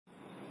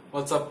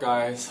What's up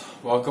guys?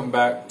 Welcome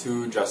back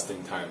to Just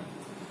in Time.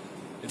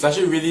 It's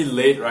actually really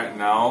late right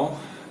now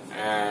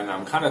and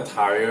I'm kind of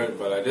tired,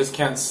 but I just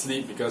can't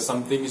sleep because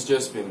something's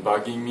just been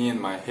bugging me in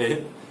my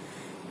head.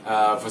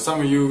 For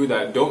some of you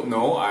that don't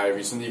know, I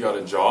recently got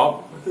a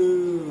job.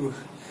 Woohoo!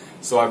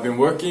 So I've been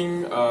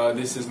working,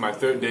 this is my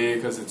third day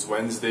because it's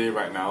Wednesday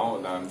right now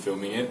that I'm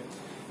filming it.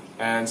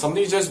 And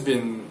something's just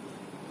been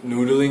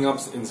noodling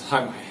up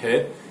inside my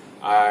head.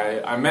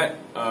 I met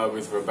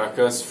with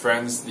Rebecca's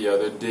friends the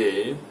other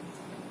day,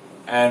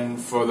 and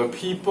for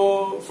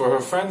her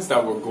friends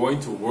that were going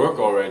to work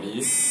already,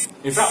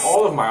 in fact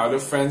all of my other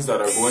friends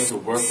that are going to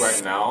work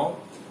right now,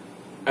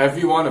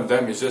 every one of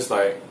them is just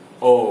like,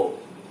 oh,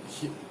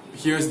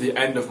 here's the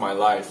end of my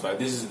life, like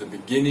this is the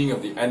beginning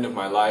of the end of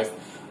my life.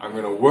 I'm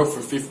gonna work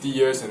for 50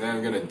 years and then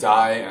I'm gonna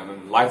die, and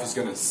then life is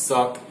gonna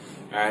suck,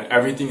 and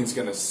everything is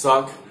gonna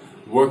suck,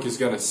 work is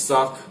gonna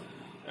suck,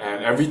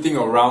 and everything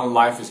around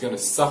life is gonna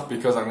suck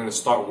because I'm gonna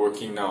start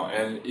working now.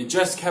 And it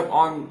just kept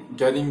on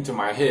getting to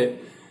my head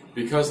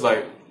because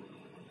like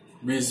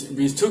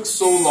we took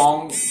so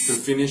long to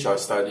finish our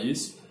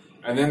studies,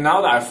 and then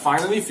now that I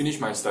finally finished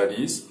my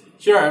studies,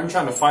 here I am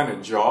trying to find a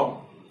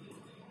job,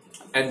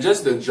 and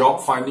just the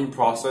job finding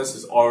process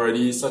is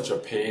already such a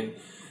pain.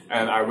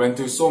 And I went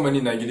through so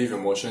many negative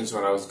emotions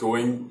when I was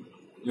going,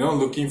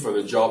 looking for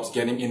the jobs,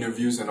 getting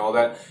interviews and all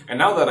that. And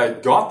now that I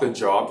got the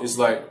job, it's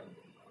like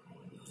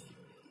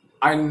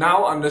I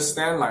now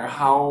understand like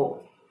how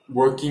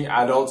working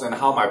adults and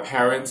how my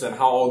parents and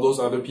how all those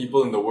other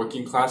people in the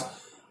working class,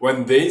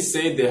 when they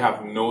say they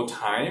have no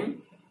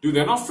time, dude,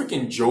 they're not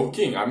freaking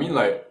joking. I mean,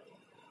 like,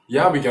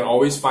 yeah, we can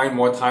always find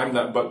more time,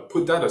 but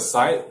put that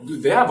aside,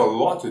 dude, they have a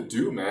lot to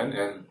do, man.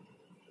 And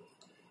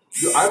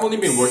dude, I've only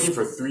been working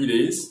for 3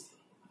 days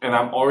and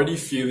I'm already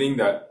feeling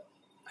that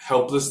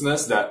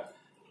helplessness, that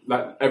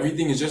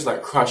everything is just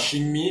like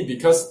crushing me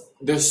because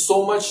there's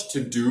so much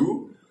to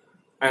do.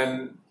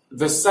 And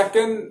the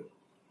second,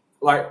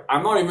 like,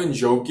 I'm not even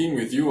joking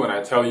with you when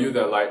I tell you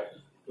that, like,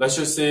 let's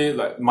just say,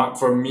 like,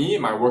 for me,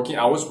 my working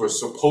hours were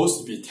supposed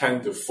to be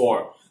 10 to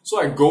 4.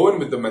 So I go in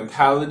with the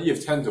mentality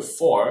of 10 to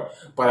 4,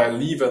 but I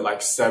leave at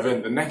like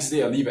 7. The next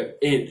day I leave at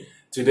 8.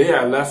 Today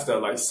I left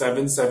at like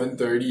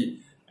 7:30.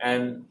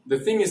 And the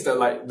thing is that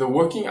like the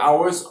working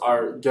hours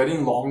are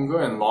getting longer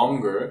and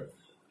longer.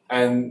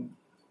 And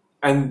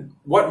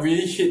what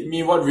really hit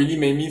me, what really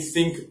made me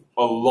think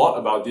a lot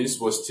about this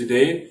was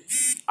today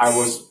I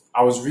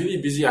was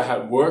really busy. I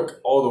had work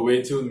all the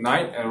way till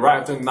night, and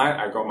right after night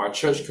I got my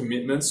church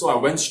commitment. So I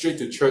went straight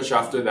to church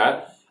after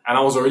that, and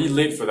I was already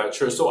late for that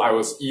church. So I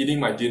was eating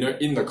my dinner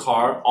in the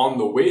car on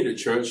the way to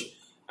church.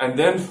 And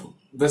then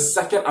the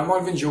second, I'm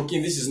not even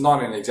joking, this is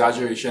not an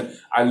exaggeration,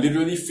 I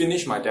literally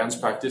finished my dance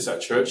practice at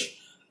church.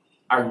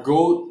 I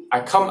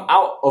come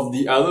out of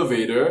the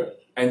elevator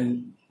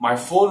and my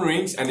phone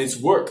rings and it's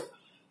work.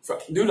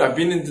 Dude, I've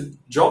been in the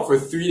job for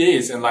 3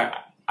 days and like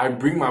I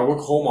bring my work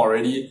home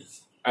already,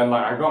 and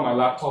like I got my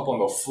laptop on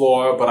the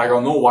floor, but I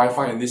got no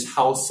Wi-Fi in this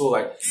house. So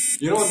like,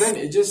 then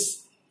it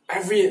just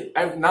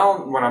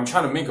now when I'm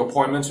trying to make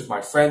appointments with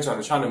my friends, when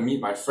I'm trying to meet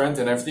my friends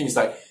and everything, it's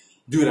like,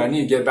 dude, I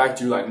need to get back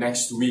to you like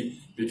next week,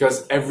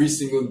 because every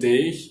single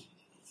day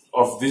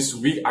of this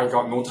week I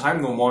got no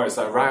time no more. It's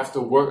like right after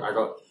work I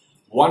got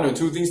 1 or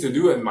 2 things to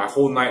do and my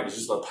whole night is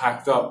just like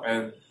packed up.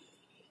 And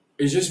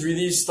it just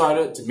really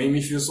started to make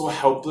me feel so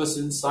helpless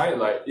inside.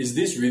 Like, is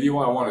this really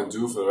what I want to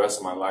do for the rest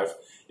of my life?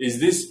 Is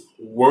this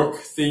work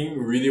thing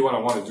really what I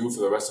want to do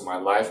for the rest of my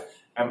life?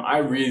 Am I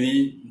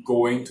really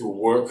going to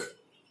work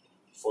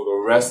for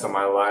the rest of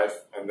my life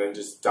and then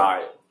just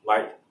die?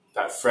 Like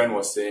that friend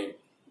was saying,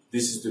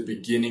 this is the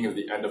beginning of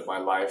the end of my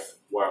life,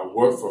 where I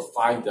work for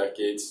 5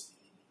 decades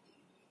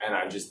and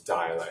I just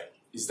die. Like,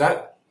 is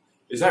that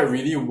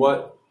really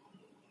what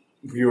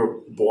we were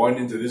born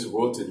into this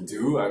world to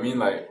do? I mean,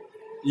 like,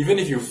 even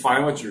if you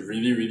find what you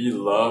really, really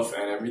love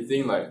and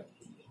everything, like,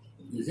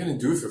 you're gonna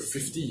do it for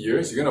 50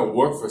 years? You're gonna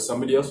work for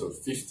somebody else for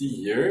 50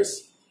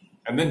 years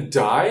and then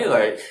die?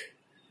 Like,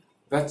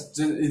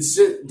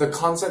 the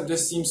concept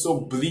just seems so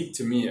bleak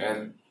to me,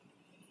 and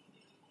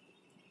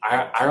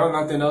I got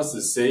nothing else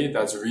to say.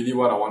 That's really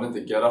what I wanted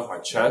to get off my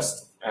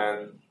chest.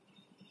 And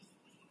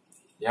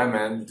yeah,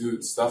 man,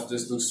 dude, stuff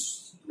just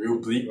looks real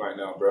bleak right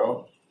now,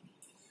 bro.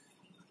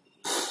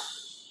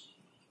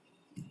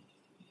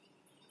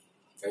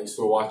 Thanks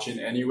for watching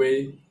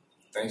anyway.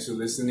 Thanks for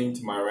listening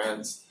to my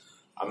rants.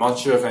 I'm not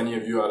sure if any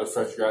of you other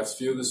fresh grads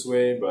feel this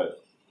way,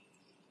 but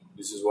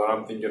this is what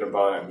I'm thinking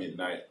about at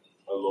midnight,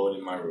 alone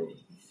in my room.